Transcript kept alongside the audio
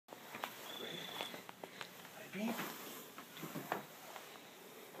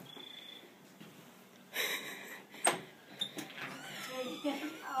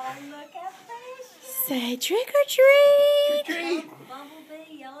Say trick or treat.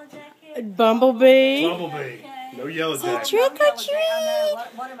 Bumblebee, yellow jacket. Bumblebee. Bumblebee. No yellow Say jacket. trick or I treat. know.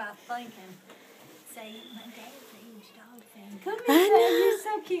 What am I thinking? Say, my dad's a huge dog fan. Come I here, know. Dad. You're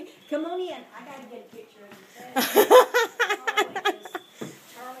so cute. Come on in. I got to get a picture of you.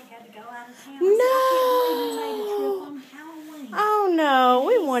 Charlie had to go out of town. No. I can't believe he made a trip on Halloween. Oh no,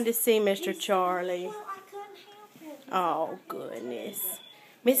 we wanted to see Mr. Charlie. Well, I couldn't help it. Oh goodness.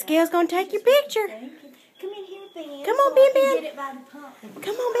 Miss Gail's gonna take your picture. Thank you. Come in here, Ben. Come on, so I Ben, can Ben. Get it by the pump.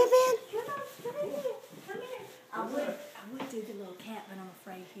 Come on, Ben. Come on, come here. Come here. I would do the little cat, but I'm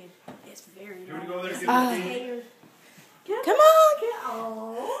afraid it's very You want loud. to go there and get Oh. the key? Come on.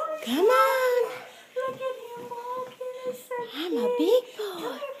 Oh, Come on. look at him walking. It's so I'm cute. a big Come boy.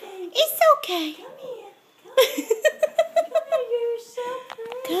 here, baby. It's okay. Come here. Come here. You're so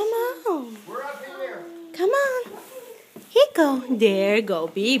pretty. Come on. We're up here. Come on. Here go. There go,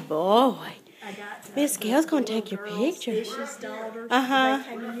 big boy. I got Miss Gail's gonna take your picture. Fish's daughter. Uh-huh. They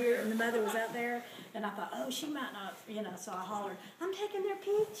came in here and the mother was out there. And I thought, oh, she might not, so I hollered, I'm taking their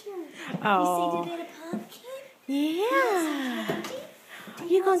picture. Oh. You see the little pumpkin? Yeah.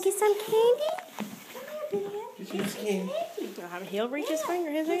 You gonna get some candy? Come here, Ben. Get you some candy. He'll reach his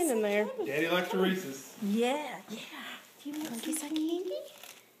finger, his hand in there. Daddy likes the Reese's. Yeah. Do you want Get some candy? Do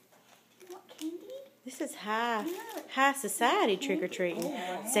you want candy? This is high society trick or treating.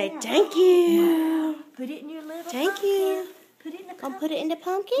 Say thank you. Put it in your little Thank pumpkin. you. Put it in the Gonna pumpkin. put it in the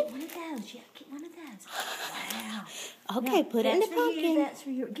pumpkin? One of those. Yeah, get one of those. Wow. Okay, Now, put it in the that's for you, pumpkin. that's for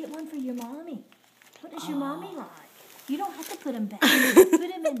your. Get one for your mommy. What does your mommy like? You don't have to put them back. Put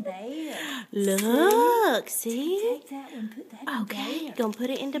them in there. Look, see? Take that one. Put that in Okay, there. gonna put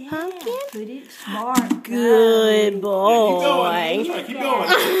it in the Yeah, pumpkin? Put it smart. Good Keep boy. going. That's right, keep going.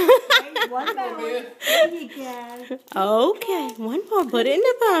 One more. There you go. Okay, one more. Put it in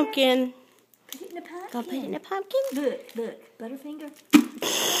the pumpkin. Put it in the pumpkin. Gonna put it in the pumpkin? Look. Butterfinger.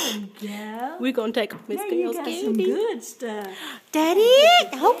 There you go. We're gonna take Miss There you Gail's got some candy. good stuff. Daddy,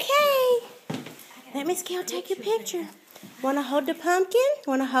 okay. Let Miss Gail take your picture. Wanna hold the pumpkin?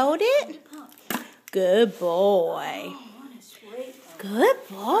 Wanna hold it? Good boy. What a sweet one. Good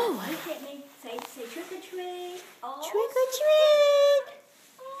boy. Look at me. Say trick or treat. Oh, Trick or treat.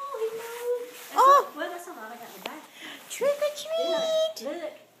 Oh, he knows. Oh. Well, that's a lot I got in the back. Trick or treat.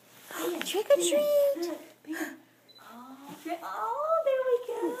 Look. Trick or treat. Look. Oh, there we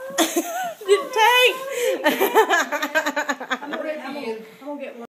go. Did it take? I'm gonna get one.